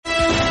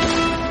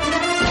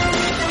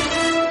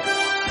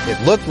It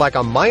looked like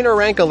a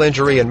minor ankle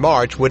injury in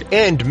March would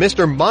end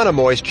Mr.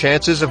 Monomoy's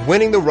chances of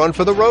winning the Run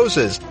for the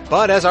Roses.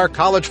 But as our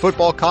college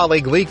football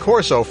colleague Lee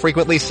Corso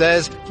frequently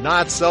says,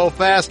 not so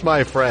fast,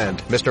 my friend.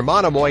 Mr.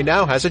 Monomoy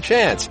now has a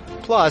chance.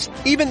 Plus,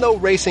 even though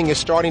racing is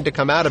starting to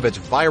come out of its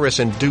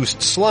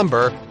virus-induced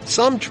slumber,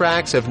 some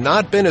tracks have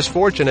not been as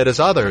fortunate as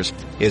others.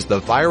 Is the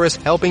virus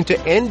helping to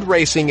end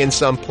racing in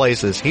some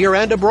places here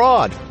and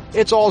abroad?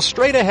 It's all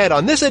straight ahead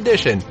on this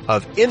edition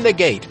of In the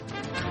Gate.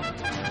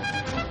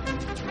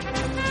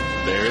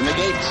 They're in the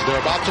gates. They're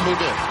about to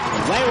move in.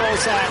 They roll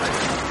out.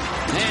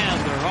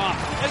 And they're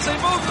off. As they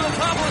move to the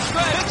top of the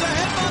straight, it's a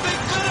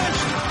head-bumping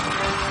finish.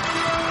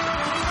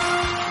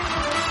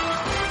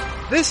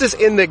 This is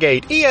In the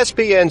Gate,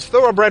 ESPN's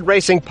Thoroughbred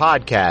Racing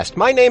podcast.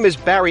 My name is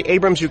Barry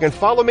Abrams. You can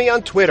follow me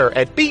on Twitter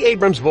at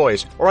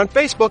 @BAbramsVoice or on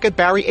Facebook at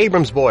Barry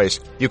Abrams Voice.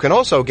 You can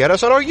also get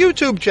us on our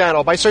YouTube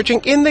channel by searching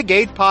In the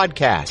Gate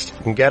Podcast.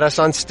 You can get us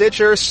on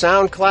Stitcher,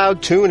 SoundCloud,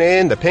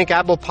 TuneIn, the Pink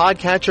Apple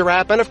Podcatcher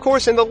app, and of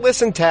course in the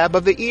Listen tab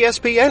of the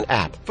ESPN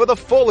app. For the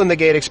full In the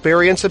Gate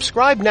experience,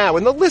 subscribe now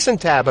in the Listen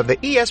tab of the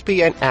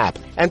ESPN app.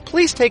 And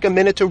please take a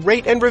minute to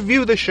rate and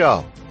review the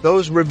show.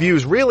 Those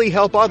reviews really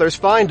help others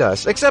find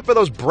us, except for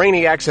those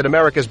brainiacs at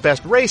America's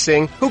Best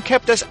Racing who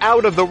kept us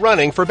out of the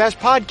running for Best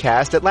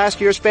Podcast at last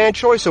year's Fan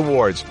Choice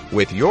Awards.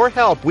 With your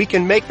help, we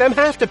can make them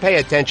have to pay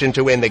attention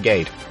to In the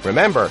Gate.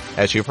 Remember,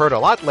 as you've heard a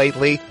lot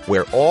lately,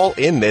 we're all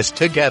in this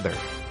together.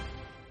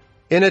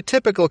 In a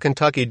typical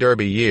Kentucky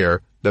Derby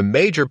year, the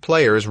major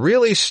players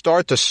really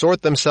start to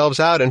sort themselves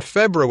out in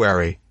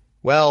February.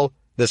 Well,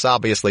 this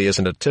obviously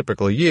isn't a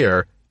typical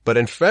year, but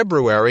in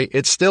February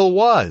it still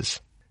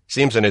was.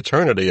 Seems an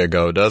eternity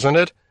ago, doesn't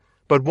it?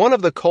 But one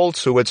of the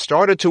colts who had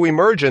started to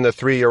emerge in the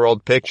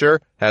 3-year-old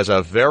picture has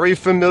a very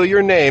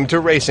familiar name to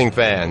racing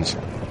fans.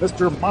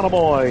 Mr.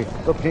 Monomoy,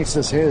 the pace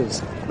is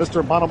his.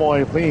 Mr.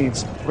 Monomoy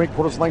leads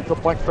 3/4 length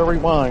of Blackberry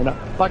Wine.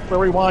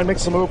 Blackberry Wine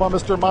makes a move on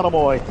Mr.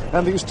 Monomoy,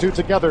 and these two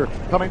together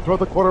coming toward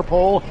the quarter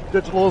pole.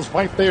 Digital is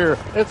right there.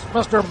 It's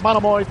Mr.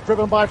 Monomoy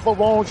driven by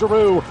Florent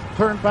Giroux.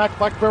 Turn back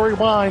Blackberry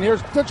Wine.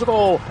 Here's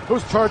Digital,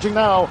 who's charging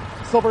now.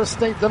 Silver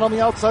State then on the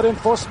outside,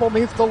 Enforceable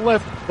meets the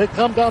lift. They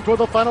come down toward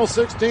the final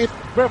 16th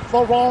with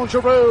Florent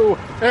Giroux.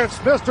 It's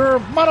Mr.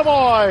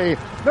 Monomoy.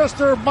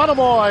 Mr.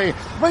 Monomoy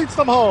leads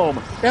them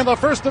home in the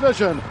first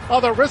division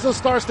of the Risen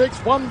Star Stakes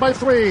 1 by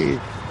 3.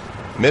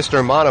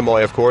 Mr.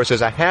 Monomoy, of course,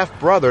 is a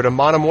half-brother to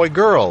Monomoy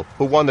Girl,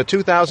 who won the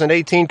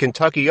 2018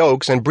 Kentucky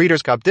Oaks and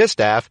Breeders' Cup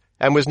Distaff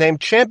and was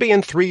named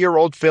champion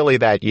 3-year-old filly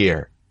that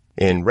year.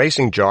 In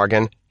racing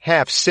jargon,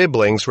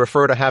 half-siblings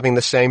refer to having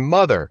the same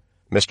mother.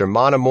 Mr.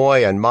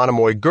 Monomoy and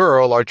Monomoy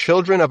Girl are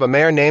children of a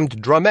mare named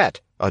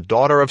Drumette, a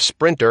daughter of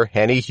sprinter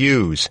Henny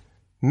Hughes.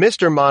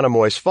 Mr.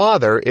 Monomoy's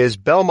father is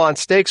Belmont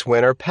Stakes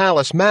winner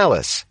Palace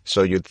Malice,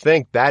 so you'd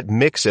think that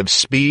mix of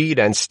speed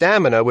and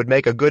stamina would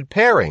make a good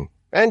pairing.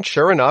 And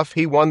sure enough,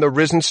 he won the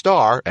Risen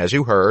Star, as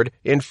you heard,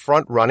 in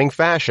front-running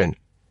fashion.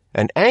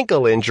 An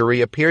ankle injury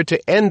appeared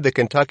to end the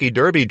Kentucky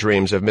Derby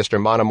dreams of Mr.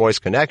 Monomoy's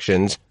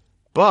connections,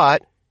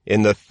 but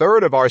in the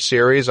third of our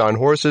series on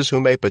horses who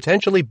may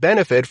potentially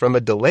benefit from a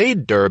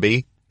delayed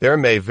Derby, there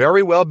may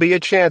very well be a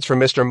chance for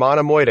Mr.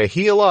 Monomoy to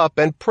heal up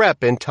and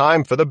prep in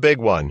time for the big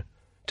one.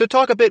 To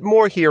talk a bit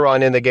more here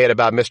on In the Gate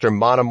about Mr.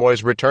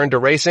 Monomoy's return to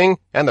racing,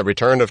 and the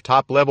return of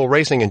top-level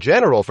racing in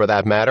general for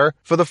that matter,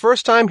 for the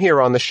first time here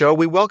on the show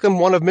we welcome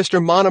one of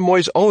Mr.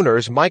 Monomoy's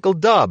owners, Michael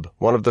Dubb,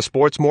 one of the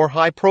sport's more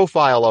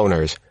high-profile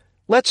owners.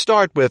 Let's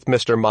start with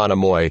Mr.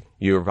 Monomoy.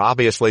 You've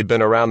obviously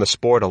been around the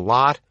sport a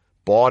lot,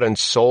 bought and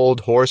sold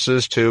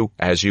horses to,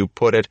 as you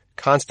put it,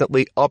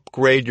 constantly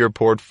upgrade your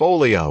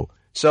portfolio.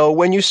 So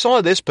when you saw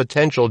this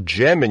potential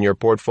gem in your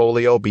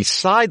portfolio be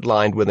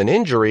sidelined with an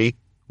injury,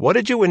 what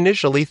did you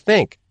initially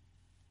think?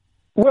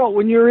 Well,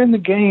 when you're in the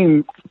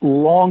game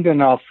long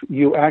enough,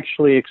 you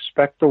actually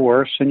expect the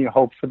worst and you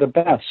hope for the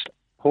best.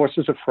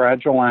 Horses are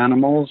fragile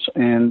animals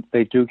and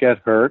they do get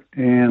hurt,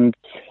 and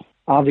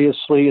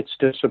obviously it's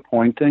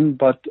disappointing,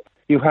 but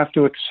you have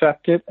to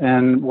accept it,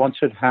 and once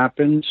it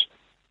happens,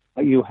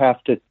 you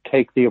have to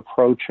take the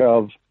approach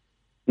of,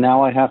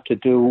 now I have to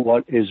do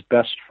what is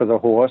best for the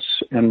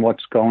horse and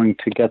what's going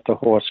to get the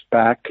horse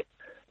back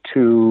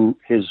to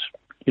his,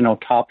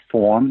 top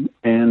form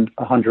and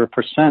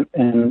 100%.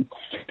 And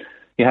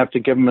you have to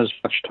give him as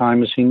much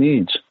time as he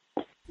needs.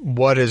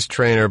 What has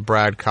trainer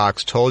Brad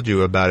Cox told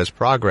you about his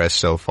progress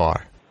so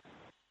far?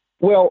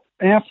 Well,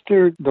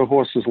 after the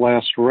horse's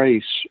last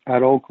race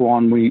at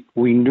Oaklawn,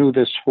 we knew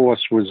this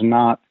horse was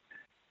not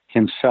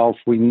himself.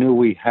 We knew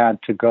we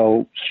had to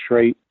go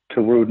straight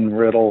to Root and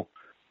Riddle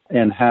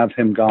and have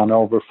him gone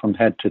over from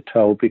head to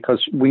toe,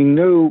 because we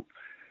knew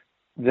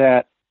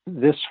that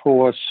this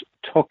horse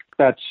took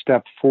that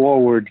step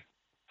forward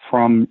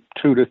from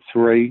 2 to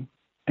 3,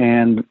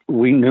 and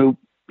we knew,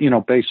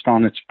 based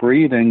on its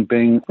breeding,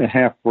 being a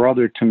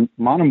half-brother to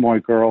Monomoy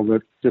Girl,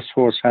 that this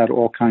horse had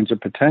all kinds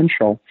of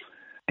potential,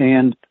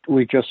 and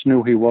we just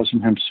knew he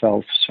wasn't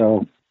himself,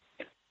 so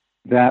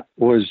that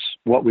was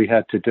what we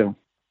had to do.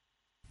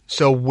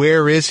 So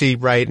where is he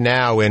right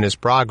now in his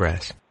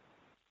progress?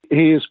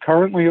 He is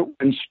currently at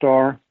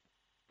WinStar.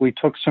 we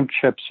took some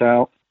chips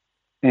out,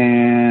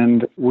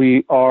 and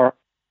we are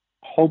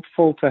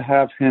hopeful to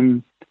have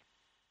him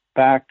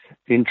back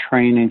in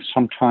training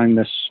sometime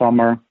this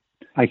summer.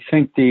 I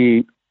think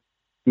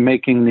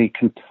making the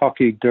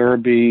Kentucky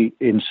Derby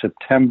in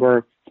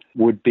September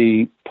would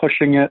be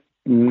pushing it.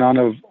 None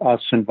of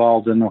us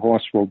involved in the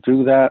horse will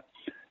do that.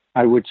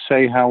 I would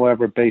say,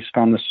 however, based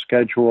on the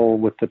schedule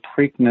with the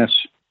Preakness,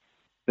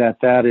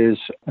 that is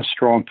a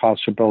strong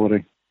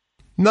possibility.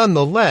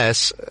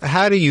 Nonetheless,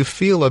 how do you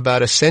feel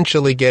about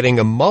essentially getting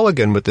a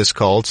mulligan with this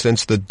colt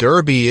since the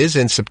Derby is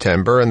in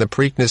September and the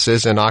Preakness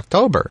is in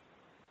October?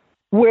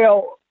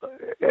 Well,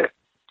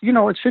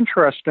 it's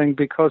interesting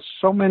because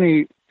so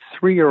many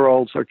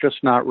 3-year-olds are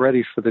just not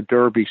ready for the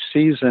Derby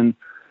season,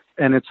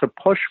 and it's a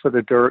push for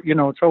the Derby.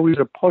 It's always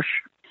a push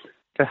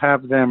to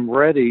have them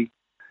ready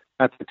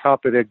at the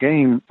top of their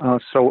game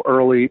so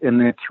early in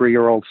their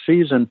 3-year-old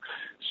season.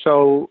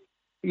 So,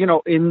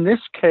 in this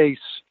case,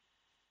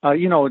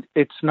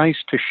 it's nice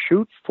to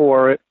shoot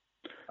for it.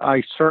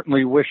 I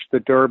certainly wish the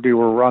Derby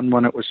were run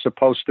when it was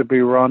supposed to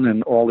be run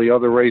and all the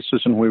other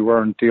races and we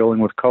weren't dealing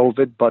with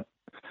COVID, but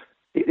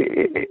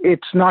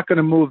it's not going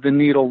to move the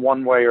needle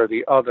one way or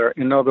the other.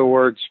 In other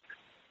words,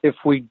 if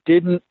we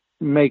didn't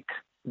make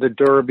the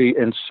Derby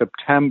in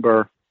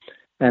September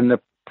and the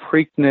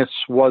Preakness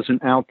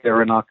wasn't out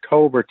there in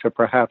October to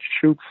perhaps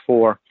shoot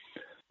for,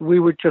 we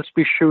would just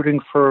be shooting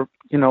for,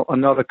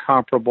 another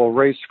comparable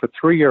race for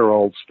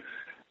 3-year-olds.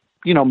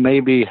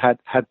 Maybe had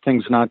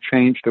things not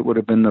changed, it would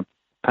have been the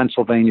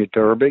Pennsylvania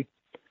Derby,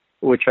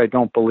 which I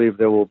don't believe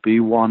there will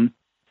be one.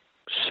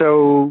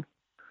 So,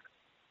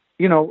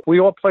 we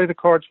all play the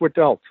cards we're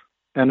dealt,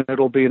 and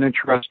it'll be an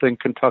interesting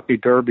Kentucky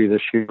Derby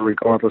this year,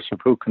 regardless of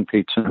who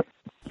competes in it.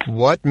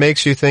 What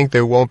makes you think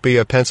there won't be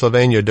a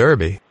Pennsylvania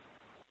Derby?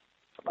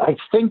 I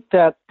think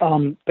that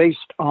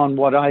based on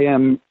what I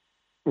am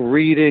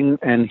reading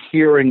and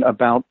hearing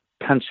about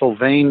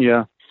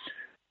Pennsylvania,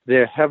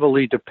 they're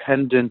heavily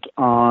dependent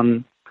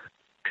on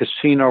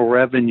casino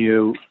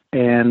revenue,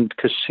 and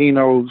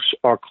casinos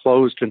are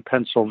closed in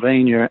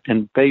Pennsylvania,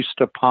 and based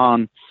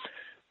upon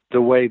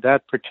the way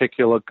that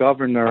particular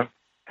governor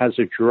has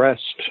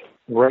addressed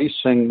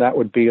racing, that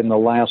would be in the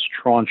last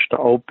tranche to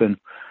open.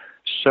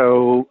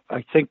 So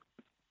I think,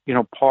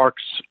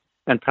 parks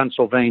and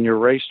Pennsylvania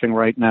racing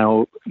right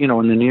now, in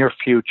the near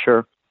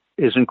future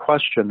is in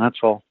question. That's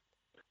all.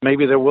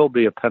 Maybe there will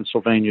be a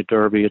Pennsylvania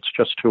Derby. It's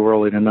just too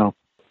early to know.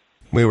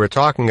 We were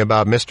talking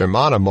about Mr.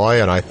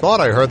 Monomoy, and I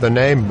thought I heard the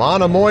name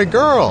Monomoy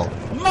Girl.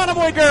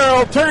 Monomoy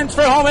Girl turns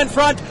for home in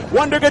front.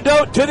 Wonder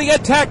Godot to the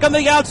attack on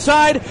the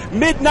outside.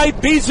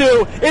 Midnight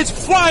Bijou is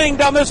flying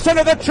down the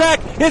center of the track.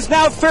 Is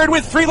now third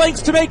with 3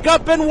 lengths to make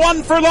up and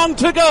 1 furlong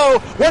to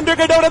go. Wonder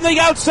Godot on the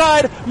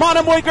outside.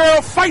 Monomoy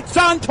Girl fights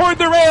on toward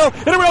the rail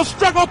in a real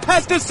struggle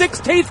past the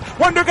 16th.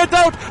 Wonder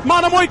Godot,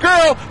 Monomoy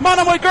Girl,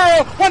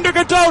 Wonder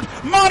Godot,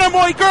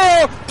 Monomoy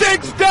Girl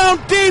digs down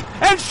deep,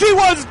 and she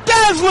was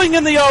dazzling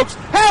in the Oaks.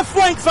 Half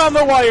length on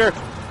the wire.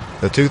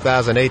 The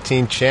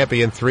 2018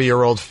 champion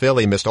 3-year-old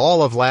filly missed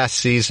all of last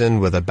season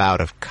with a bout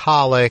of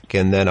colic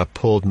and then a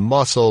pulled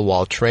muscle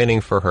while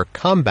training for her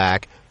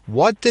comeback.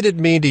 What did it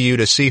mean to you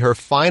to see her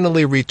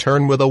finally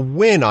return with a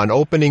win on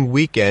opening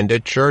weekend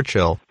at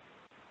Churchill?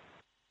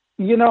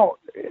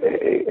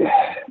 It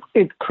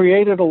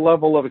created a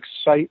level of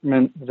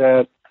excitement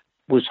that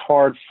was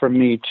hard for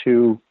me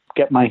to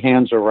get my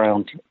hands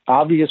around.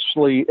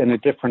 Obviously, in a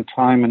different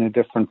time, in a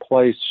different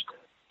place,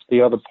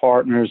 the other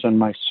partners and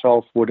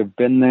myself would have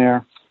been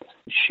there.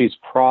 She's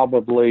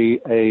probably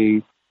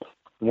a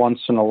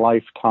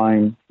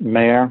once-in-a-lifetime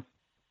mare.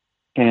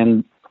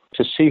 And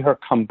to see her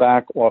come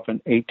back off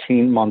an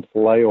 18-month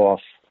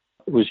layoff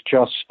was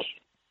just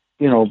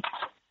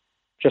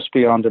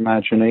beyond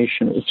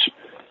imagination. It's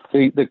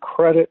the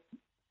credit,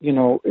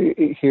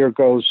 here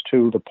goes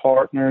to the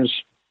partners,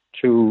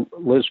 to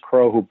Liz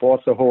Crow, who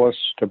bought the horse,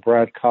 to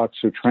Brad Cox,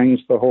 who trains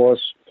the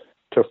horse,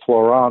 to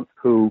Florent,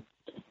 who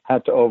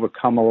had to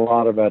overcome a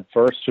lot of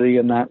adversity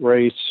in that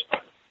race.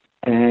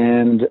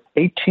 And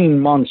 18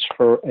 months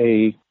for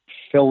a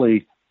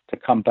filly to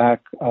come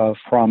back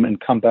from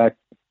and come back,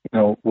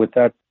 with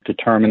that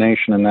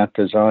determination and that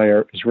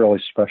desire is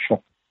really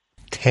special.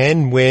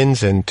 10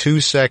 wins and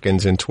 2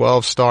 seconds in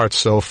 12 starts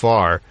so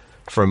far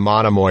for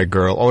Monomoy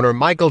Girl. Owner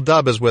Michael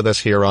Dubb is with us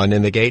here on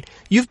In the Gate.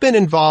 You've been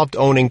involved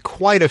owning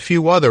quite a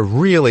few other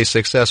really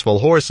successful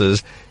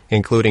horses,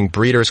 including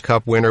Breeders'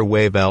 Cup winner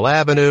Wayville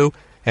Avenue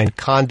and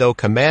Condo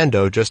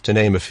Commando, just to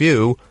name a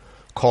few.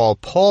 Call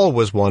Paul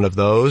was one of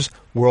those.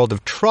 World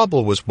of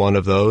Trouble was one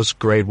of those,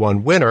 Grade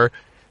 1 winner,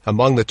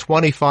 among the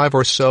 25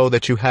 or so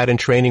that you had in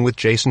training with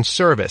Jason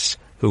Service,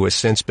 who has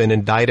since been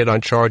indicted on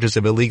charges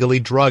of illegally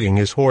drugging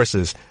his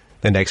horses.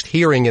 The next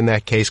hearing in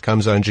that case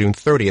comes on June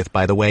 30th,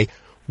 by the way.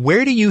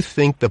 Where do you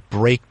think the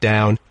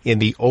breakdown in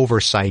the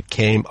oversight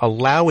came,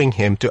 allowing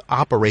him to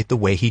operate the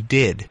way he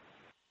did?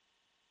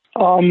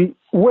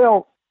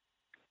 Well,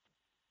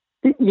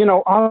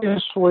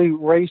 obviously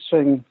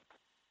racing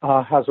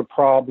has a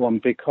problem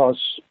because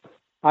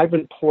I've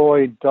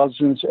employed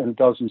dozens and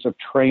dozens of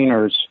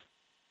trainers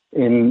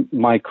in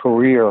my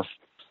career.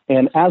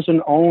 And as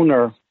an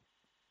owner,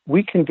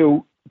 we can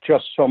do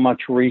just so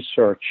much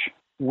research.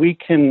 We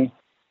can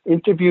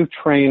interview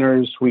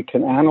trainers. We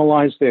can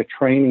analyze their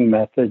training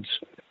methods.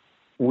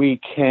 We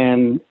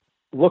can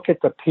look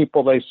at the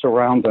people they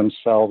surround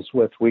themselves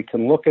with. We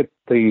can look at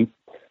the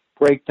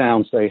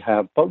breakdowns they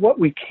have. But what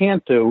we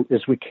can't do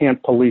is we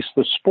can't police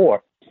the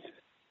sport.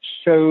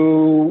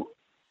 So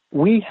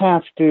we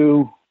have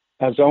to,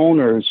 as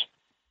owners,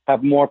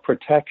 have more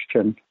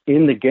protection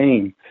in the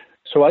game.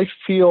 So I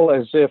feel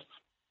as if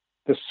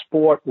the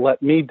sport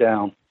let me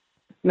down.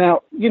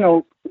 Now,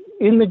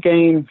 in the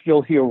game,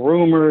 you'll hear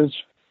rumors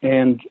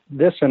and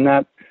this and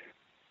that,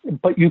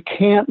 but you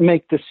can't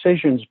make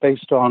decisions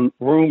based on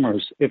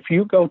rumors. If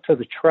you go to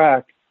the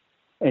track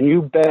and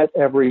you bet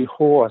every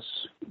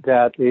horse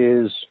that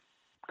is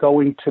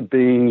going to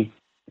be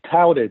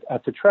touted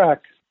at the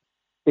track,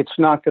 it's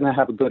not going to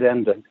have a good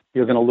ending.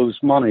 You're going to lose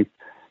money.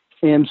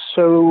 And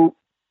so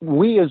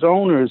we as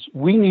owners,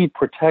 we need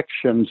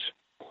protections.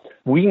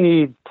 We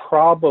need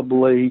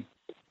probably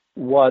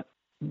what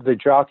the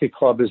Jockey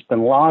Club has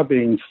been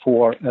lobbying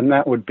for, and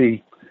that would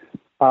be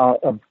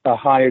a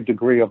higher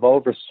degree of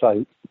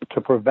oversight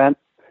to prevent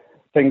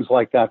things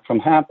like that from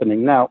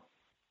happening. Now,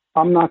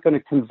 I'm not going to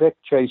convict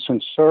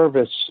Jason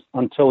Service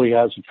until he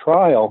has a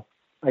trial.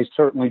 I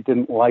certainly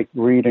didn't like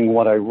reading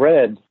what I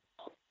read,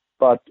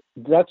 but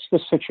that's the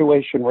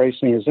situation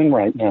racing is in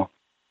right now.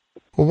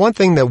 Well, one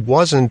thing that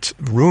wasn't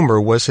rumor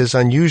was his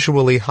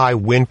unusually high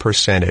win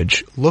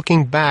percentage.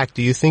 Looking back,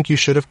 do you think you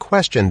should have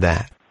questioned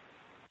that?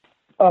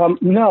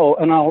 No,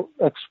 and I'll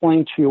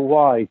explain to you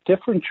why.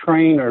 Different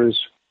trainers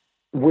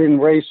win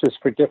races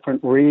for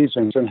different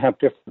reasons and have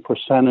different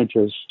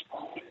percentages.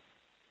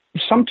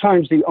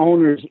 Sometimes the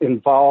owners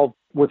involved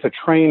with a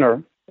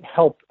trainer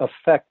help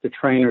affect the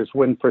trainer's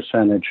win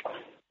percentage.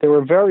 There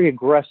are very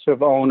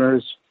aggressive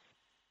owners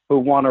who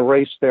want to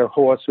race their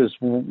horses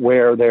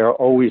where they're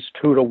always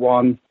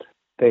 2-1.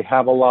 They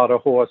have a lot of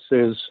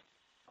horses.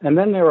 And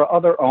then there are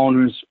other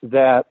owners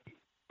that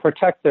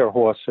protect their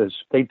horses.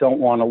 They don't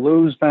want to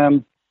lose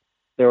them.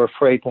 They're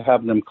afraid to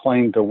have them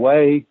claimed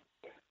away.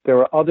 There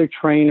are other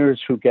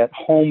trainers who get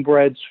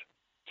homebreds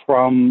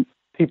from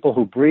people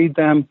who breed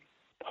them.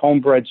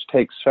 Homebreds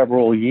take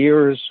several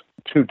years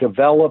to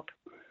develop,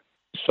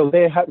 so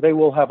they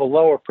will have a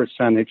lower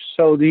percentage.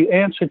 So the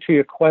answer to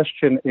your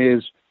question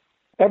is,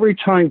 every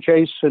time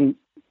Jason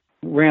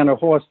ran a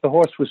horse, the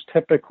horse was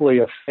typically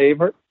a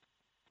favorite.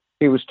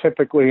 He was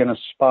typically in a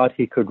spot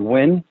he could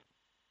win.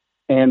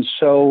 And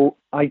so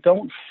I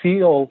don't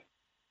feel,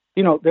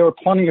 there are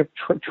plenty of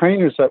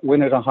trainers that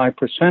win at a high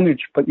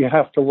percentage, but you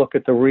have to look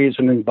at the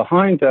reasoning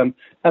behind them,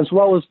 as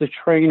well as the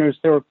trainers.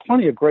 There are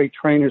plenty of great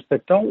trainers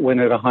that don't win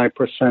at a high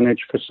percentage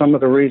for some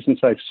of the reasons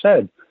I've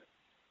said.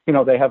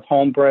 They have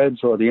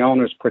homebreds or the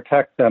owners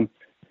protect them.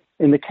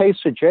 In the case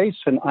of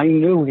Jason, I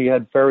knew he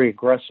had very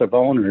aggressive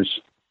owners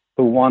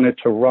who wanted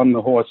to run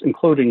the horse,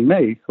 including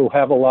me, who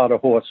have a lot of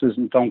horses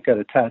and don't get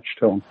attached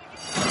to them.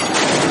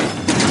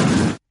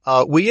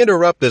 We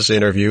interrupt this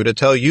interview to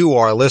tell you,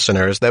 our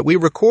listeners, that we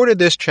recorded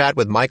this chat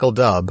with Michael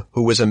Dubb,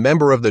 who was a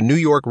member of the New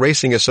York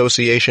Racing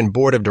Association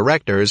Board of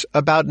Directors,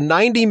 about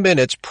 90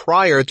 minutes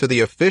prior to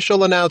the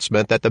official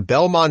announcement that the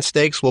Belmont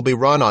Stakes will be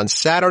run on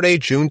Saturday,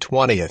 June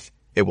 20th.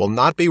 It will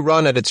not be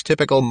run at its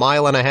typical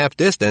 1.5 mile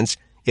distance.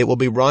 It will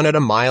be run at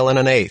 1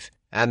 1/8 miles.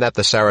 And that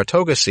the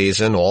Saratoga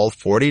season, all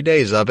 40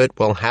 days of it,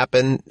 will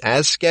happen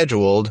as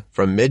scheduled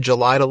from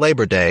mid-July to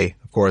Labor Day,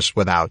 of course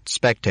without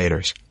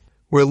spectators.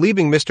 We're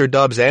leaving Mr.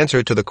 Dubb's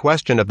answer to the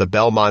question of the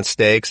Belmont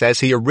Stakes as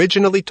he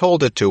originally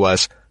told it to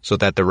us, so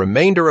that the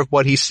remainder of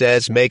what he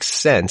says makes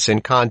sense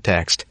in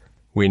context.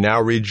 We now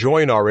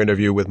rejoin our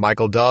interview with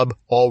Michael Dubb,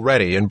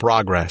 already in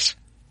progress.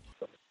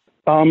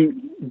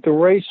 The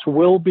race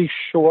will be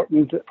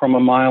shortened from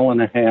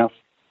 1.5 miles.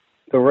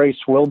 The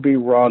race will be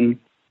run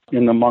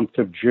in the month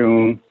of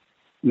June.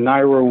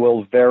 NYRA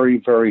will very,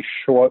 very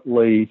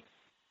shortly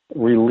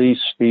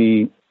release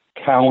the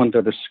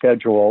calendar, the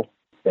schedule.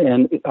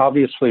 And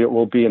obviously it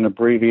will be an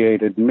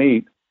abbreviated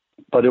meet,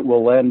 but it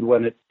will end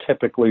when it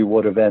typically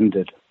would have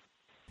ended.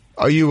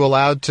 Are you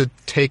allowed to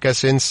take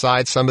us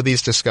inside some of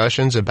these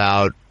discussions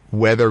about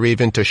whether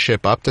even to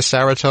ship up to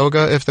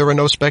Saratoga if there are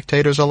no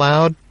spectators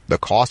allowed? The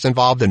cost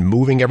involved in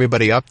moving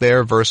everybody up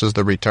there versus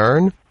the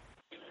return?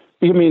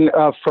 You mean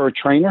for a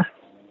trainer?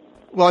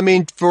 Well, I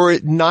mean for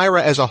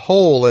NYRA as a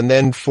whole, and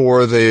then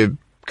for the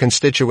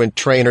constituent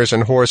trainers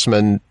and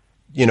horsemen,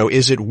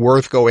 is it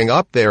worth going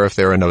up there if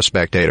there are no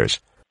spectators?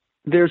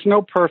 There's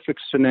no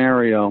perfect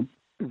scenario.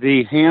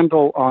 The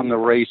handle on the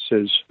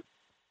races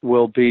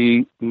will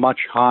be much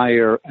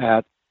higher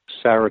at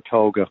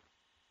Saratoga.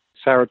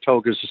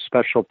 Saratoga is a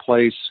special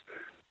place.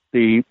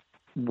 The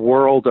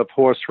world of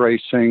horse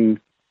racing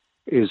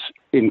is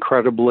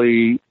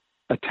incredibly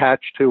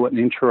attached to and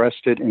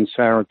interested in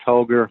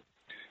Saratoga.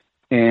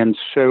 And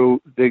so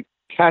the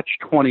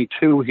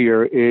catch-22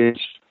 here is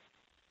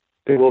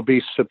there will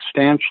be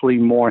substantially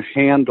more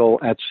handle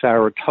at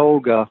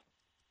Saratoga.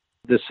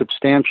 The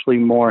substantially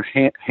more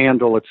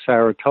handle at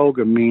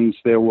Saratoga means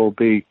there will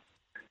be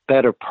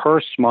better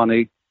purse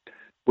money,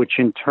 which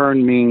in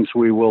turn means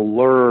we will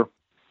lure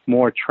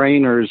more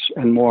trainers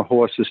and more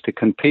horses to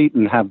compete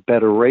and have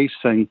better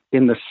racing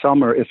in the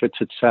summer if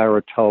it's at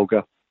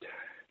Saratoga.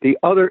 The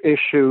other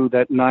issue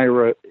that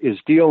NYRA is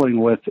dealing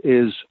with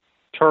is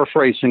turf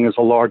racing is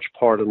a large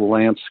part of the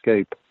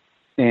landscape.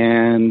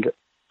 And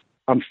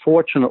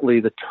unfortunately,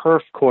 the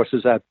turf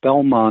courses at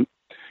Belmont,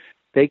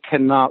 they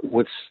cannot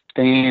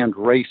withstand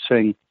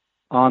racing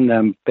on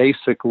them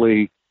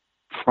basically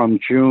from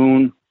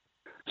June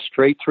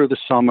straight through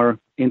the summer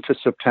into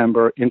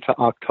September, into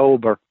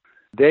October.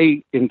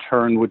 They, in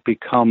turn, would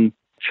become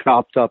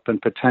chopped up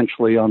and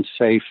potentially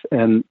unsafe,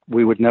 and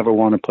we would never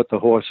want to put the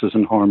horses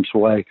in harm's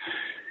way.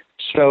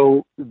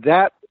 So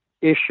that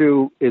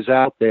issue is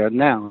out there.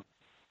 Now,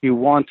 you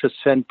want to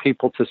send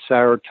people to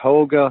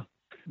Saratoga.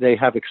 They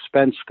have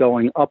expense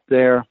going up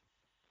there.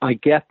 I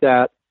get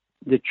that.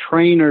 The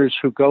trainers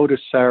who go to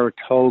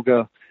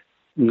Saratoga,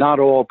 not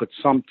all, but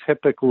some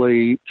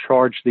typically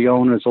charge the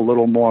owners a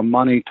little more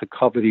money to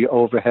cover the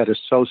overhead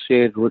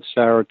associated with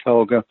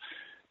Saratoga.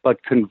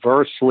 But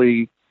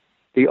conversely,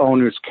 the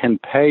owners can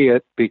pay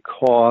it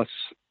because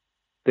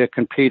they're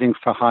competing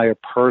for higher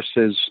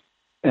purses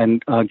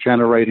and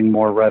generating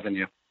more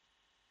revenue.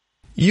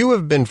 You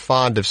have been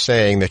fond of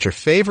saying that your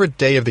favorite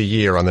day of the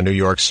year on the New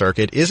York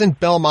circuit isn't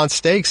Belmont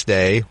Stakes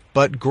Day,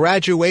 but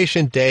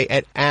Graduation Day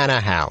at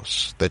Anna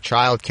House, the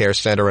child care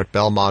center at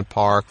Belmont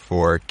Park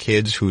for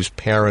kids whose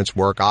parents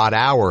work odd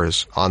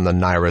hours on the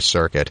NYRA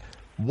circuit.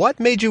 What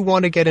made you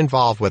want to get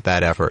involved with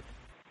that effort?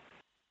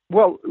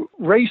 Well,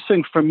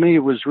 racing for me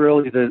was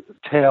really the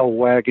tail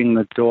wagging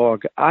the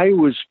dog. I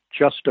was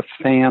just a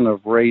fan of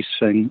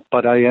racing,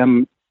 but I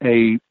am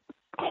a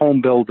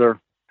home builder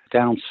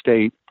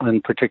downstate,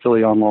 and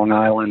particularly on Long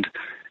Island.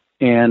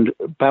 And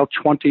about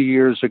 20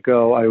 years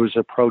ago, I was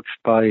approached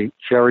by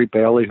Jerry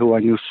Bailey, who I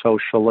knew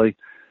socially,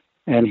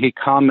 and he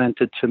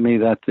commented to me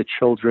that the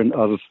children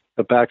of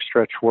the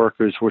backstretch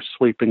workers were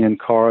sleeping in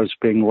cars,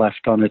 being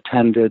left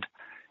unattended,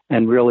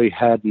 and really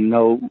had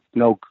no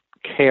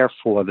care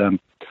for them.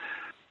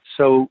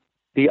 So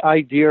the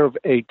idea of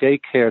a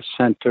daycare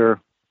center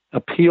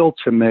appealed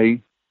to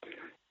me,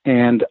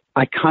 and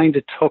I kind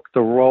of took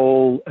the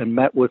role and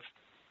met with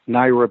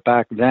NYRA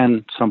back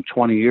then, some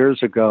 20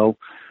 years ago.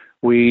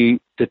 We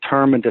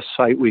determined a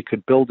site we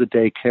could build a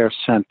daycare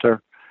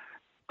center.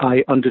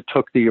 I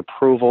undertook the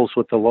approvals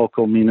with the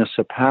local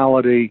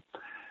municipality,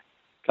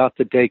 got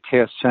the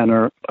daycare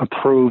center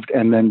approved,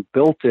 and then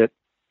built it.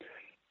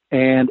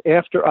 And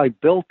after I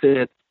built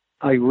it,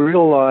 I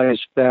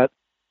realized that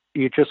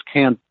you just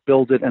can't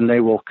build it and they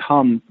will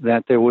come,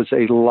 that there was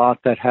a lot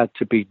that had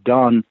to be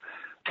done.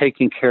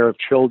 Taking care of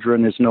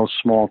children is no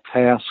small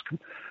task.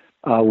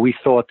 We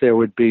thought there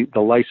would be,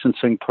 the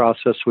licensing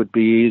process would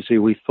be easy.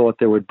 We thought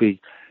there would be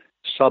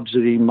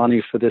subsidy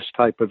money for this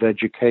type of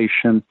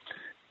education,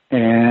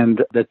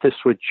 and that this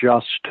would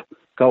just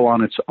go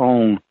on its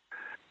own.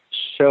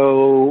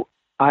 So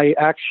I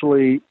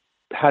actually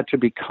had to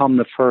become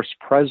the first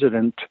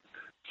president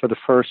for the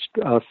first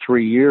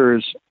 3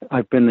 years.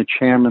 I've been the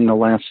chairman the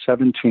last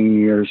 17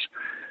 years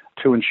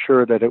to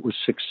ensure that it was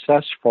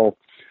successful.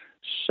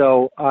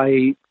 So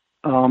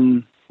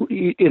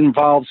it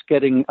involves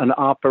getting an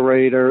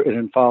operator. It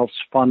involves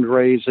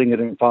fundraising. It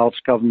involves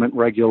government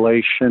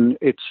regulation.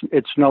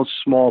 It's no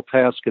small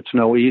task. It's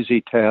no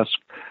easy task.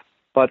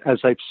 But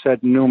as I've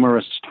said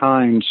numerous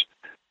times,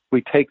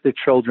 we take the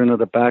children of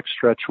the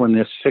backstretch when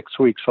they're 6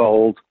 weeks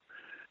old.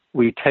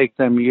 We take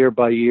them year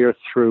by year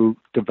through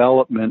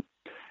development.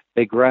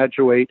 They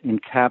graduate in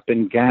cap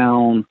and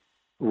gown,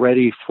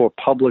 ready for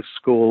public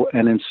school.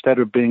 And instead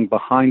of being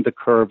behind the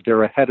curve,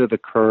 they're ahead of the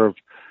curve.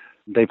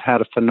 They've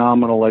had a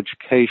phenomenal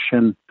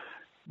education.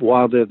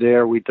 While they're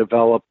there, we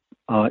develop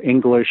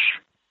English,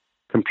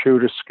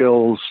 computer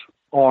skills,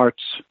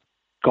 arts,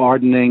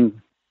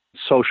 gardening,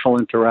 social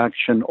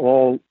interaction,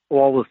 all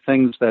the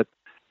things that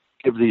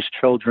give these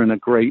children a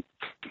great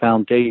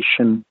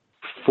foundation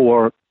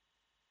for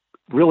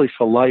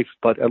life,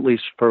 but at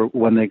least for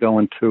when they go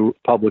into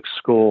public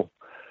school.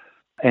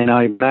 And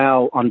I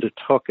now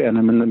undertook, and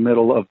I'm in the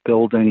middle of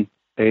building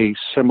a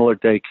similar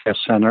daycare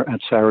center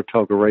at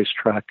Saratoga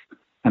Racetrack,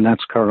 and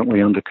that's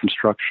currently under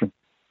construction.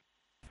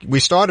 We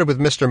started with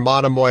Mr.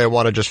 Monomoy. I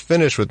want to just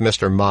finish with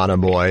Mr.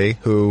 Monomoy,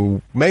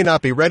 who may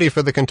not be ready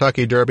for the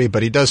Kentucky Derby,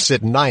 but he does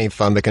sit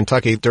ninth on the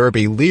Kentucky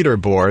Derby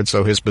leaderboard,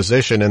 so his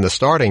position in the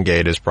starting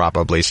gate is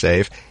probably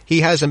safe.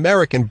 He has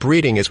American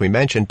breeding, as we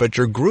mentioned, but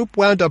your group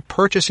wound up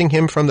purchasing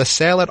him from the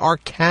sale at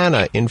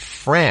Arcana in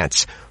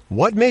France.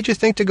 What made you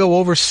think to go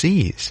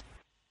overseas?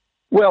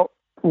 Well,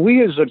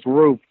 we as a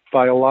group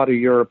buy a lot of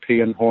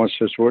European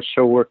horses,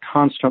 so we're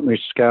constantly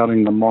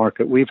scouting the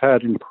market. We've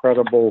had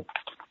incredible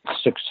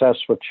success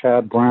with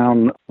Chad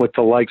Brown, with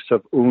the likes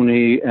of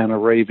Uni and A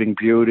Raving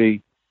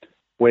Beauty,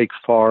 Wake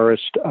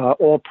Forest,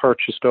 all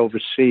purchased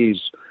overseas.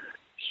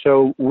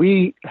 So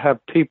we have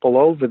people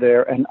over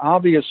there, and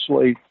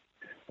obviously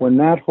when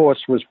that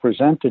horse was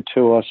presented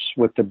to us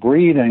with the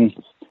breeding,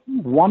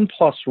 1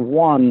 +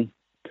 1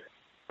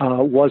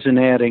 wasn't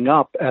adding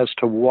up as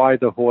to why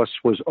the horse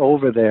was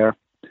over there.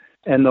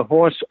 And the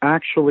horse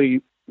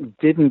actually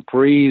didn't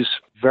breeze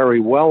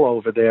very well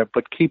over there,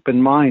 but keep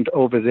in mind,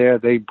 over there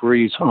they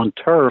breeze on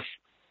turf,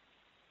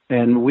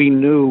 and we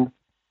knew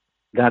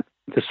that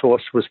this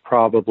horse was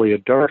probably a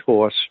dirt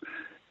horse.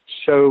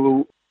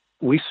 So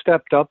we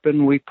stepped up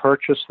and we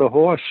purchased the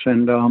horse,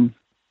 and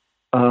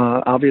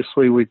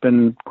obviously we've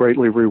been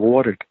greatly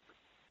rewarded.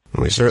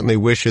 We certainly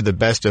wish you the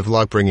best of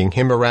luck bringing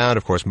him around.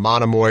 Of course,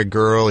 Monomoy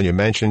Girl, and you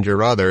mentioned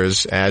your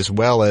others, as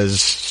well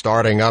as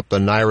starting up the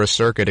NYRA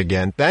circuit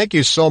again. Thank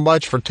you so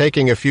much for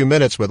taking a few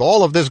minutes with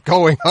all of this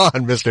going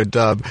on, Mr.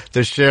 Dubb,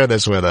 to share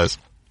this with us.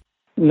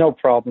 No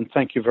problem.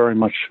 Thank you very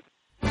much.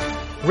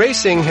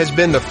 Racing has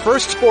been the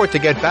first sport to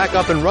get back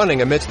up and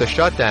running amidst the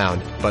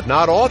shutdown, but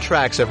not all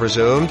tracks have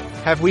resumed.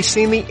 Have we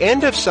seen the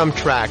end of some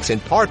tracks,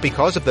 in part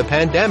because of the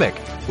pandemic?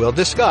 We'll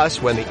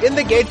discuss when the In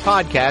the Gate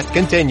podcast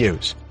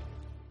continues.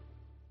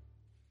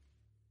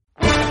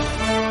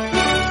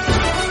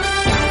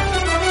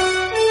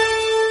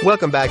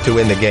 Welcome back to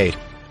In the Gate.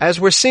 As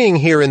we're seeing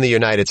here in the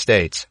United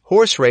States,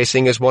 horse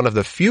racing is one of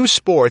the few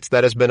sports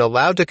that has been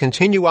allowed to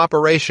continue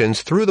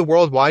operations through the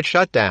worldwide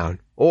shutdown,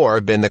 or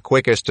been the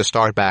quickest to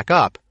start back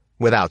up,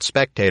 without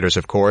spectators,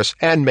 of course,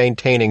 and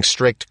maintaining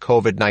strict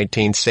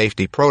COVID-19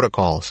 safety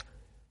protocols.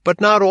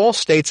 But not all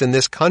states in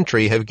this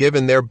country have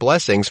given their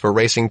blessings for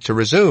racing to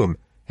resume,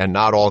 and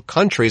not all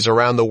countries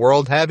around the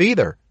world have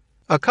either.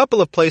 A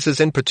couple of places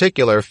in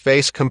particular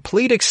face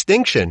complete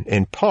extinction,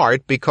 in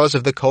part because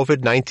of the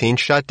COVID-19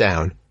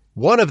 shutdown.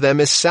 One of them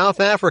is South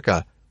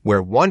Africa,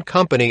 where one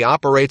company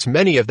operates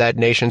many of that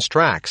nation's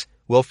tracks.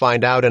 We'll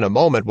find out in a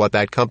moment what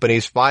that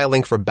company's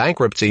filing for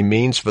bankruptcy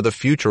means for the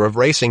future of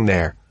racing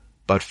there.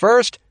 But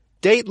first,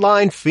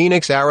 Dateline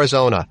Phoenix,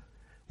 Arizona.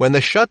 When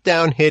the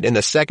shutdown hit in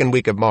the second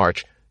week of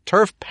March,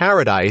 Turf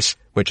Paradise,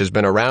 which has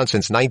been around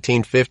since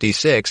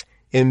 1956,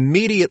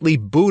 immediately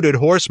booted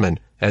horsemen,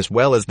 as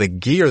well as the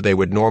gear they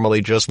would normally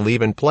just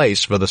leave in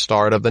place for the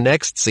start of the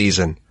next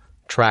season.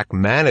 Track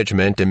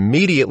management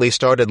immediately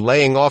started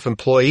laying off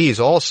employees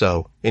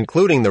also,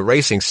 including the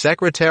racing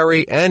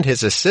secretary and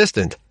his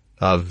assistant,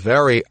 a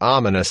very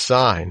ominous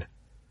sign.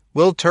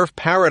 Will Turf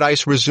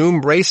Paradise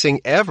resume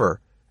racing ever?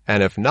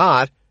 And if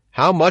not,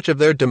 how much of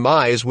their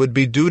demise would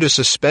be due to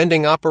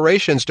suspending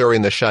operations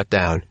during the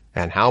shutdown,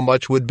 and how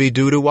much would be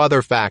due to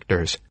other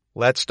factors?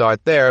 Let's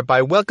start there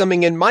by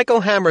welcoming in Michael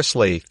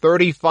Hammersley,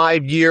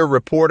 35-year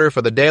reporter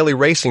for the Daily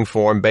Racing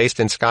Form based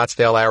in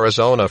Scottsdale,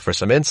 Arizona, for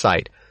some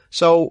insight.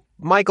 So,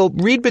 Michael,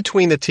 read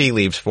between the tea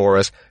leaves for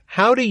us.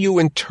 How do you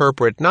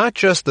interpret not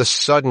just the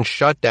sudden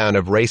shutdown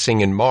of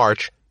racing in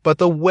March, but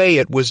the way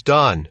it was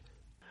done?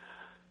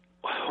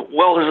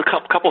 Well, there's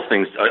a couple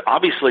things.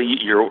 Obviously,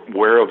 you're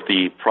aware of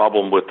the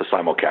problem with the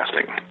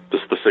simulcasting.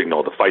 This is the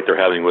signal, the fight they're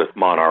having with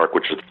Monarch,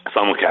 which is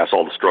simulcast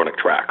all the Stronach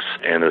tracks.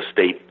 And the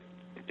state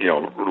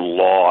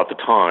law at the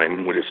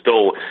time, when it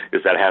still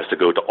is that it has to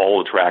go to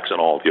all the tracks and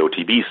all the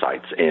OTB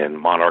sites, and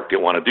Monarch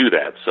didn't want to do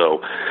that.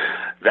 So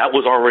that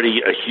was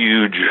already a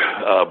huge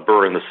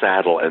burr in the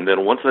saddle. And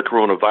then once the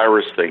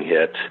coronavirus thing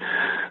hit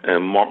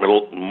in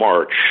middle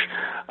March,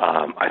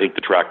 I think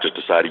the track just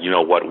decided, you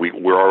know what,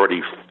 we're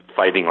already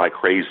fighting like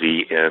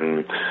crazy,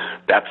 and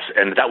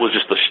that was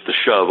just the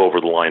shove over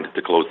the line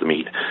to close the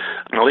meet.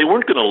 Now, they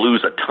weren't going to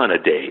lose a ton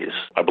of days.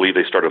 I believe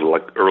they started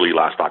like early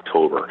last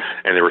October,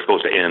 and they were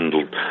supposed to end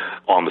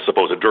on the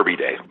supposed Derby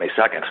Day, May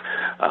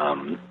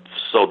 2nd.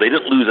 So they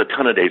didn't lose a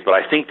ton of days, but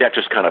I think that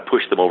just kind of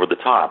pushed them over the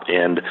top.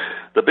 And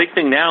the big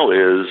thing now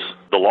is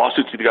the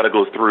lawsuits either got to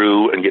go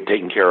through and get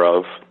taken care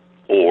of,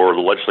 or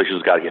the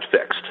legislation's got to get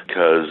fixed.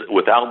 Because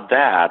without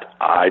that,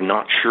 I'm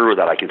not sure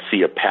that I can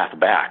see a path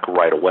back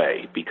right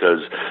away, because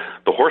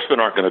the horsemen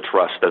aren't going to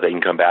trust that they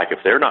can come back if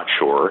they're not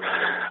sure.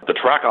 The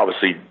track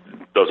obviously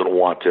doesn't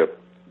want to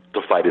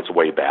fight its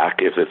way back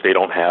if they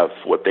don't have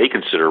what they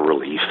consider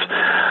relief.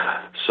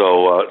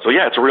 So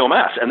yeah, it's a real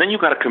mess. And then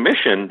you've got a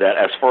commission that,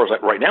 as far as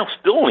right now,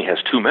 still only has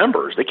 2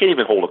 members. They can't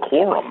even hold a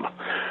quorum.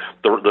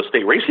 The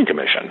State Racing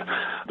Commission.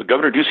 The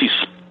Governor Ducey's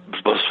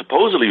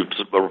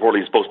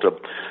reportedly supposed to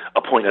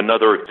appoint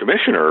another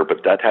commissioner,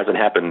 but that hasn't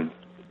happened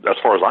as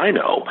far as I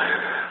know.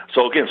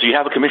 So again, you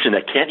have a commission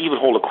that can't even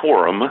hold a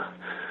quorum,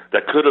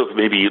 that could have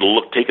maybe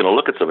taken a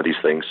look at some of these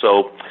things.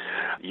 So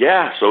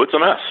yeah, so it's a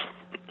mess.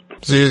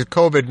 So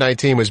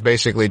COVID-19 was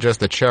basically just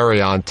the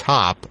cherry on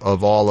top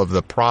of all of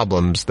the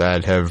problems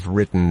that have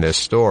written this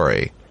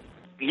story.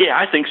 Yeah,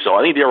 I think so.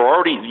 I think they're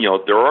already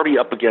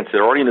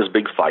in this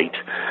big fight,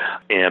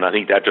 and I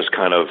think that just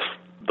kind of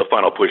the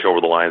final push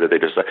over the line that they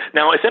just.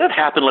 Now, if that had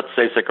happened, let's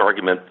say,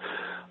 argument,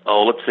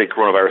 let's say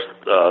coronavirus,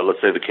 let's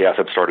say the chaos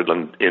had started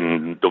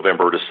in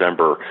November or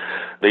December,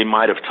 they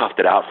might have toughed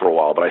it out for a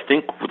while. But I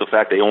think with the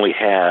fact they only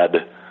had,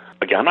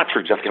 again, I'm not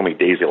sure exactly how many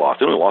days they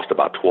lost. They only lost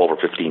about 12 or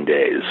 15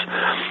 days,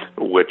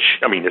 which,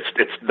 I mean,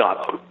 it's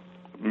not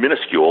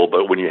minuscule,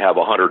 but when you have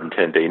a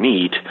 110-day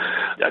meet,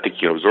 I think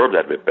you can absorb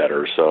that a bit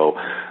better. So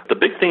the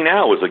big thing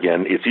now is,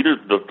 again, it's either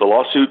the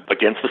lawsuit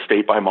against the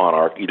state by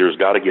Monarch either has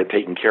got to get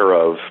taken care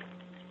of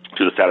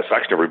to the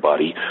satisfaction of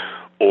everybody,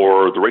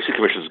 or the racing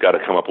commission's got to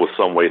come up with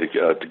some way to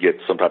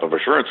get some type of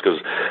assurance, because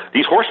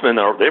these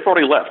horsemen they've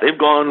already left. They've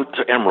gone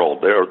to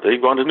Emerald.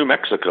 They've gone to New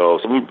Mexico.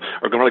 Some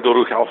are going to go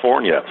to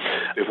California.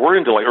 If we're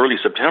into like early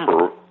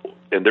September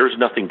and there's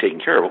nothing taken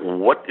care of,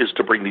 what is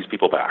to bring these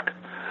people back?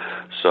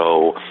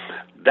 So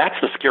that's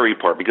the scary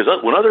part, because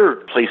when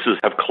other places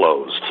have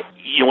closed,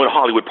 when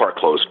Hollywood Park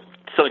closed,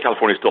 Southern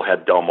California still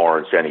had Del Mar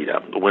and San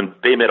Anita. When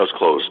Bay Meadows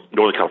closed,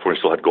 Northern California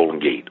still had Golden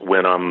Gate.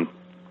 When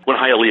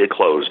Hialeah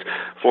closed,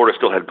 Florida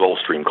still had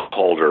Gulfstream,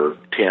 Calder,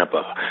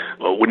 Tampa.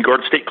 When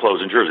Garden State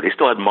closed in Jersey, they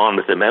still had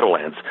Monmouth and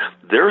Meadowlands.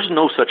 There's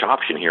no such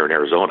option here in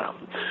Arizona.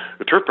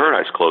 The Turf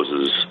Paradise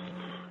closes.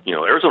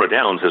 Arizona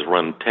Downs has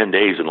run 10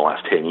 days in the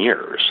last 10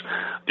 years.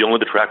 The only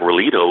track,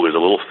 Relito, is a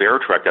little fair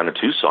track down in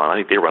Tucson. I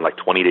think they run like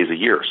 20 days a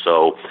year.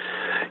 So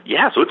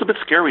it's a bit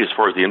scary as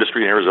far as the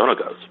industry in Arizona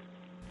goes.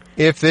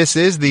 If this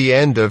is the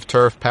end of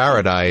Turf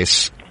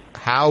Paradise,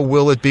 how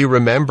will it be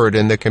remembered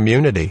in the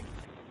community?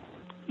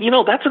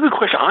 That's a good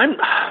question.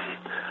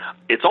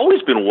 It's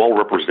always been well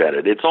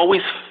represented. It's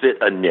always fit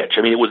a niche.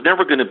 I mean, it was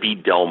never going to be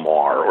Del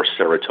Mar or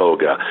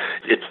Saratoga.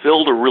 It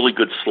filled a really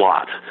good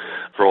slot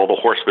for all the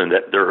horsemen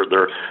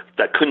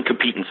that couldn't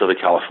compete in Southern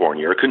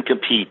California or couldn't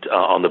compete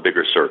on the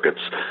bigger circuits.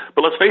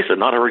 But let's face it,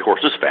 not every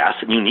horse is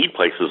fast, and you need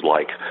places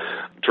like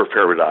Turf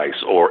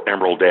Paradise or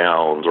Emerald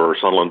Downs or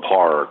Sunland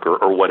Park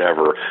or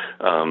whatever.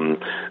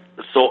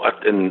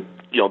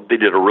 They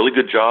did a really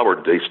good job, or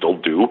they still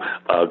do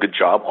a good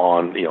job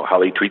on how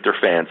they treat their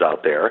fans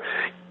out there.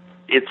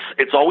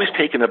 It's always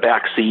taken a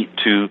back seat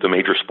to the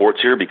major sports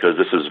here, because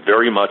this is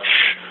very much.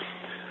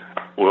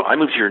 Well, I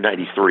moved here in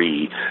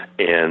 '93,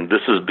 and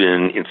this has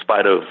been, in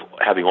spite of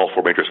having all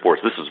four major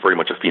sports, this is very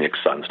much a Phoenix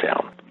Suns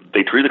town.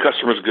 They treat the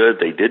customers good.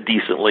 They did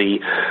decently.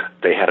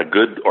 They had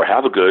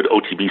have a good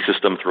OTB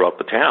system throughout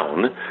the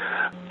town.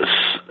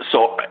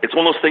 So it's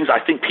one of those things I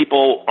think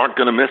people aren't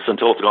going to miss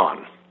until it's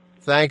gone.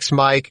 Thanks,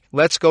 Mike.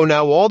 Let's go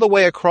now all the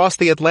way across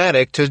the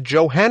Atlantic to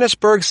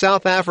Johannesburg,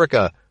 South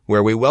Africa,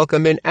 where we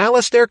welcome in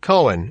Alistair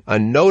Cohen, a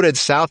noted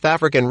South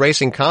African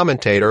racing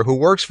commentator who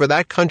works for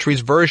that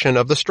country's version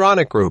of the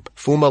Stronach Group,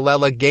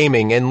 Phumelela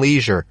Gaming and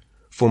Leisure.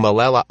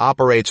 Phumelela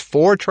operates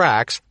 4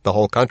 tracks, the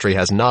whole country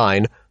has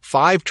 9,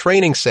 5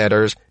 training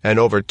centers, and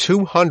over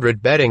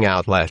 200 betting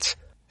outlets.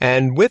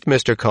 And with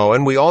Mr.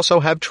 Cohen, we also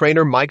have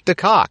trainer Mike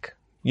DeCock.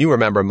 You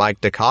remember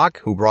Mike DeCock,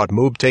 who brought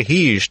Moob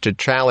Tahij to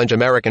challenge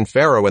American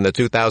Pharoah in the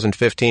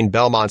 2015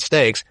 Belmont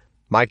Stakes.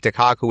 Mike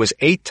DeCock, who is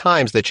 8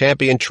 times the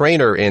champion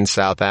trainer in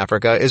South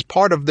Africa, is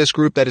part of this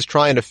group that is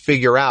trying to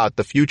figure out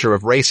the future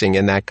of racing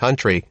in that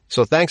country.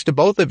 So thanks to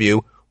both of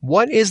you.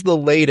 What is the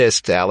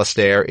latest,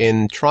 Alistair,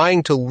 in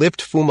trying to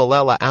lift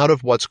Phumelela out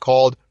of what's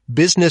called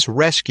business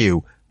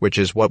rescue, which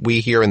is what we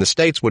here in the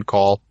States would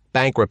call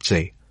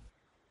bankruptcy?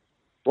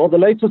 Well, the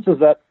latest is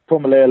that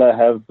Phumelela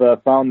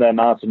have found their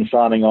knight in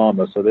shining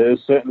armor, so there is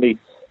certainly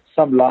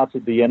some light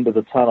at the end of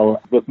the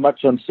tunnel. With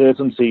much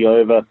uncertainty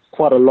over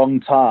quite a long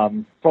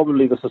time,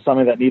 probably this is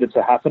something that needed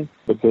to happen,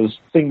 because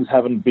things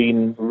haven't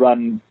been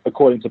run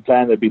according to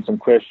plan. There have been some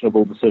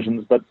questionable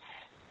decisions, but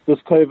this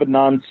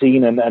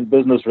COVID-19 and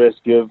business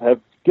rescue have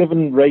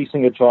given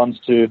racing a chance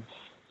to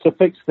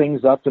fix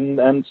things up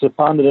and to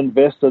find an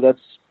investor that's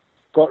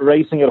got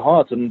racing at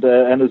heart and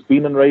has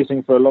been in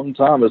racing for a long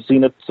time, has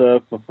seen it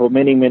for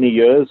many, many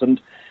years,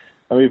 and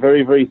we're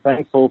very, very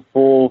thankful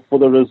for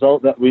the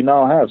result that we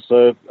now have.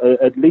 So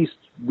at least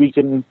we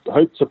can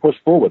hope to push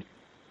forward.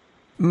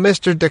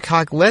 Mr.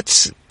 DeCock,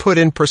 let's put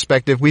in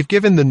perspective. We've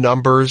given the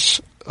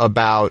numbers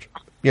about,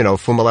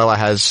 Phumelela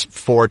has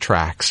 4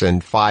 tracks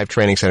and 5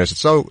 training centers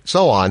and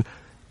so on.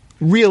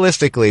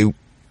 Realistically,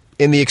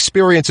 in the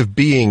experience of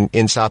being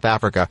in South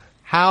Africa,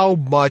 how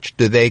much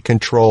do they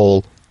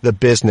control the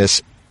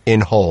business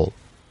in whole?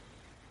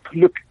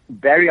 Look,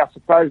 Barry, I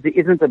suppose there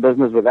isn't a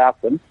business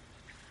without them.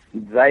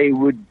 They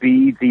would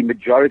be the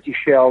majority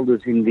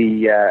shareholders in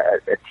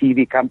a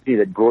TV company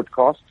that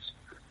broadcasts.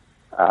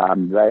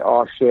 They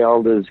are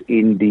shareholders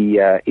in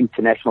the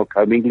international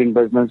commingling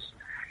business.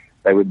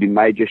 They would be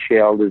major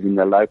shareholders in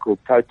the local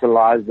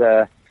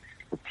totalizer,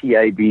 the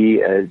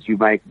TAB, as you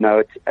may know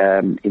it,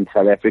 in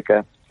South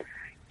Africa.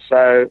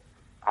 So,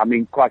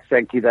 quite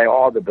frankly, they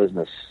are the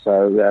business.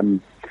 So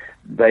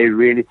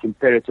it's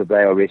imperative they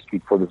are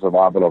rescued for the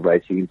survival of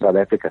racing in South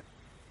Africa.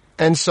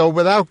 And so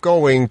without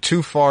going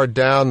too far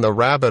down the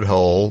rabbit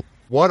hole,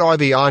 what are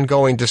the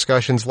ongoing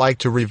discussions like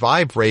to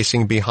revive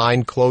racing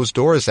behind closed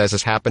doors as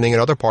is happening in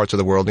other parts of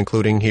the world,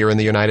 including here in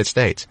the United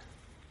States?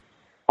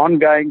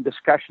 Ongoing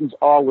discussions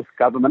are with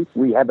government.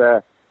 We have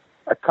a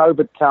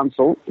COVID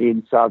council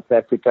in South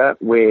Africa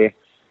where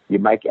you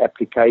make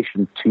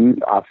application to.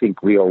 I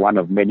think we are one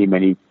of many,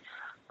 many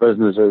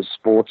businesses,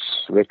 sports,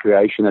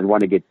 recreation that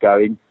want to get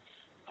going.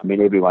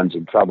 Everyone's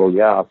in trouble.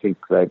 Yeah, I think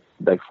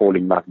they're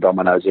falling like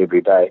dominoes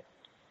every day.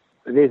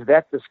 There's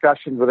that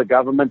discussion with the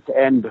government,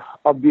 and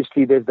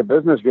obviously there's the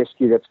business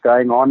rescue that's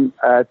going on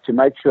to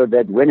make sure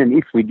that when and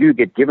if we do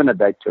get given a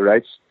date to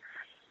race,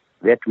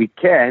 that we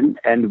can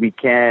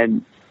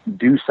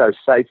do so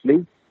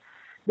safely,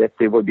 that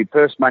there will be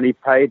purse money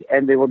paid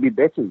and there will be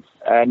betting.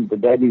 And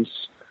that is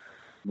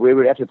where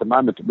we're at the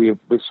moment, we're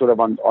sort of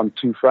on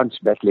two fronts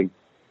battling.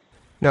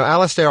 Now,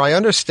 Alistair, I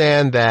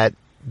understand that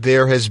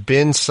there has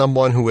been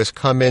someone who has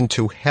come in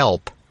to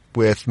help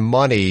with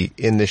money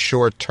in the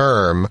short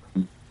term.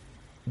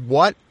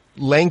 What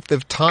length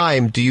of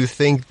time do you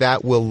think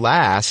that will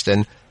last,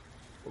 and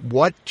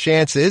what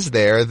chance is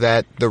there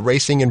that the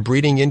racing and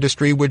breeding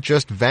industry would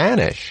just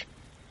vanish?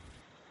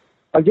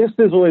 I guess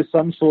there's always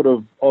some sort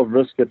of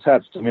risk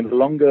attached. I mean, the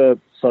longer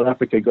South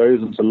Africa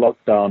goes into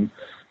lockdown,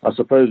 I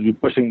suppose we're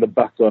pushing the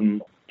buck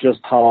on just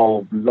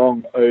how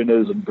long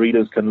owners and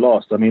breeders can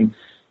last. I mean,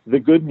 the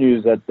good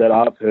news that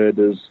I've heard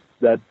is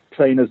that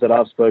trainers that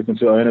I've spoken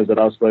to, owners that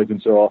I've spoken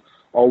to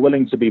are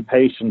willing to be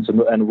patient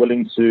and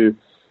willing to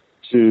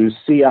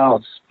see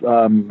out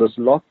this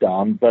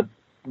lockdown. But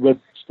with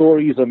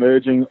stories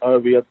emerging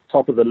over the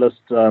top of the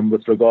list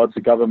with regard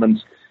to government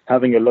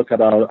having a look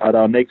at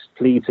our next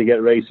plea to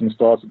get racing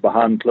started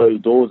behind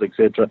closed doors,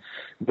 etc.,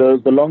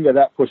 the longer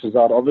that pushes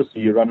out,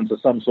 obviously you run into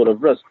some sort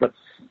of risk. But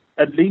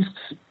at least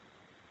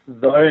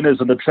the owners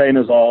and the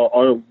trainers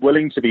are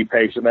willing to be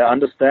patient. They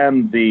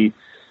understand the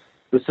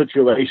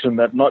situation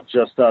that not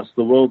just us,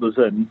 the world is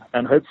in,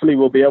 and hopefully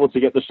we'll be able to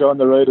get the show on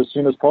the road as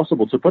soon as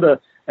possible. To put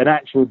an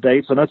actual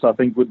date on it, I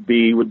think would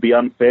be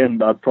unfair,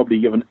 and I'd probably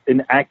give an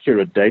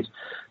inaccurate date.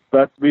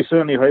 But we're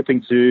certainly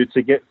hoping to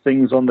get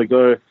things on the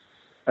go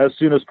as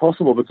soon as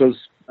possible, because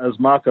as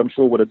Mark, I'm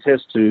sure, would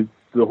attest to,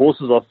 the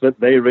horses are fit,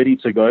 they're ready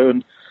to go,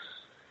 and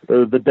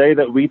the day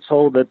that we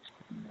told that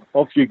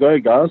off you go,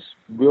 guys,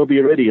 we'll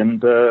be ready, and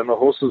the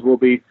horses will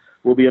be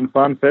in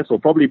fine fettle,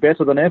 probably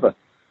better than ever.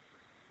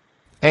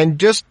 And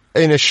just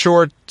in a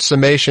short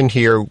summation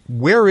here,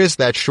 where is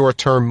that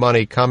short-term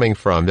money coming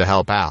from to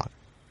help out?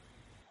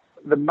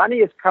 The money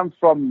has come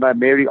from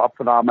Mary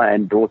Oppenheimer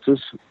and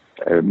daughters.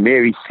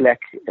 Mary Slack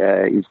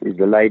is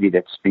the lady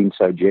that's been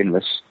so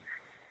generous.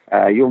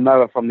 You'll know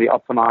her from the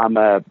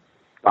Oppenheimer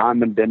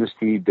Diamond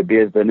Dynasty, De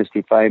Beers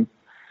Dynasty fame.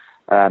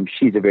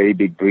 She's a very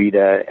big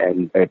breeder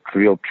and a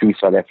real true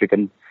South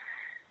African.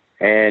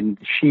 And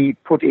she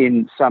put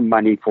in some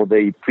money for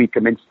the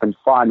pre-commencement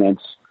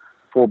finance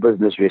for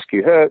business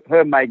rescue.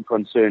 Her main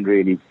concern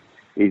really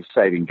is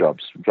saving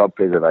jobs, job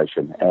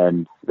preservation.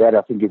 And that,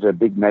 I think, is a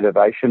big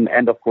motivation.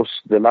 And, of course,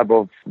 the love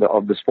of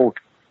the sport.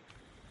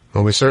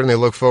 Well, we certainly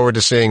look forward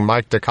to seeing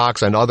Mike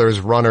DeCox and others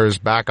runners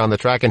back on the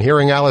track and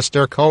hearing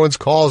Alistair Cohen's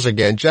calls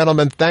again.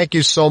 Gentlemen, thank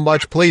you so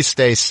much. Please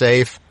stay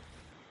safe.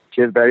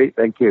 Cheers, Barry.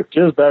 Thank you.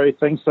 Cheers, Barry.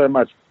 Thanks so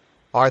much.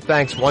 Our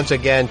thanks once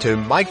again to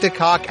Mike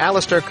DeCock,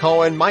 Alistair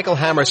Cohen, Michael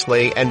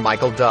Hammersley, and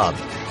Michael Dubb.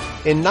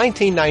 In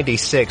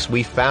 1996,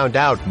 we found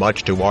out,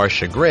 much to our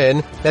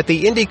chagrin, that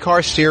the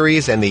IndyCar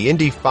Series and the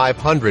Indy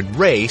 500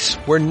 race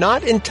were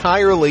not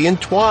entirely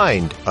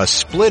entwined. A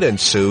split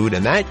ensued,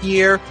 and that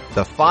year,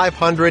 the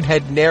 500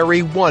 had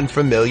nary one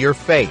familiar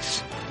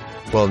face.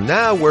 Well,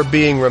 now we're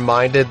being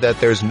reminded that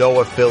there's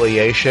no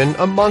affiliation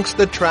amongst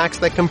the tracks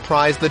that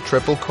comprise the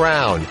Triple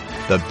Crown.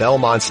 The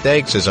Belmont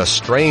Stakes is a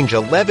strange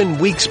 11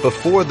 weeks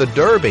before the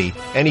Derby.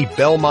 Any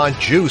Belmont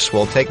juice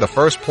will take the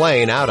first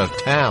plane out of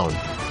town.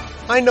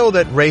 I know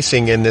that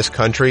racing in this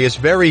country is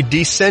very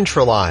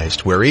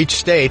decentralized, where each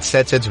state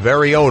sets its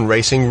very own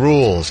racing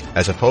rules,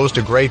 as opposed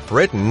to Great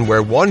Britain,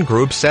 where one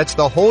group sets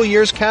the whole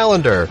year's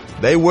calendar.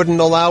 They wouldn't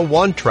allow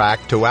one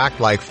track to act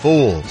like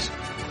fools.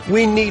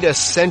 We need a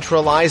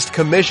centralized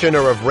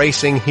commissioner of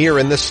racing here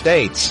in the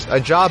States,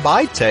 a job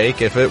I'd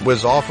take if it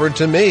was offered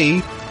to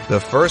me. The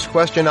first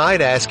question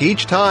I'd ask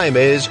each time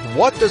is,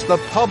 what does the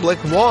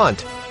public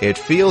want? It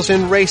feels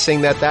in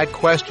racing that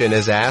question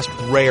is asked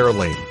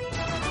rarely.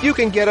 You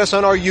can get us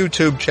on our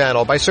YouTube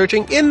channel by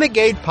searching In the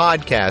Gate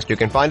Podcast. You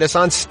can find us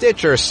on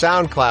Stitcher,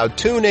 SoundCloud,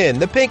 TuneIn,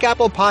 the Pink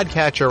Apple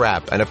Podcatcher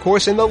app, and of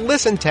course in the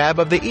Listen tab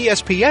of the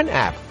ESPN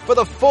app. For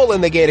the full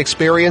In the Gate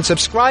experience,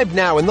 subscribe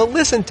now in the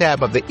Listen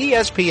tab of the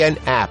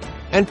ESPN app.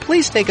 And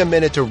please take a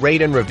minute to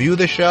rate and review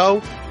the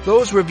show.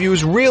 Those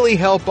reviews really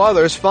help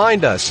others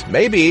find us,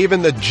 maybe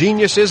even the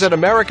geniuses at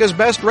America's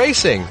Best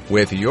Racing.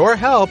 With your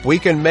help, we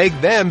can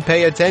make them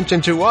pay attention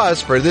to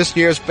us for this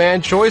year's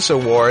Fan Choice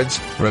Awards.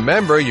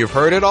 Remember, you've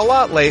heard it a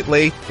lot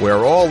lately.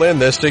 We're all in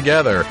this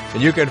together.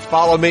 And you can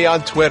follow me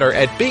on Twitter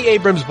at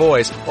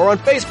 @BAbramsVoice or on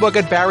Facebook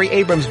at Barry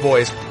Abrams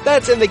Voice.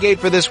 That's In the Gate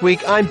for this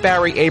week. I'm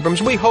Barry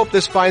Abrams. We hope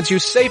this finds you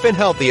safe and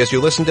healthy as you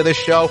listen to this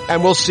show,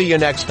 and we'll see you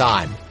next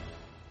time.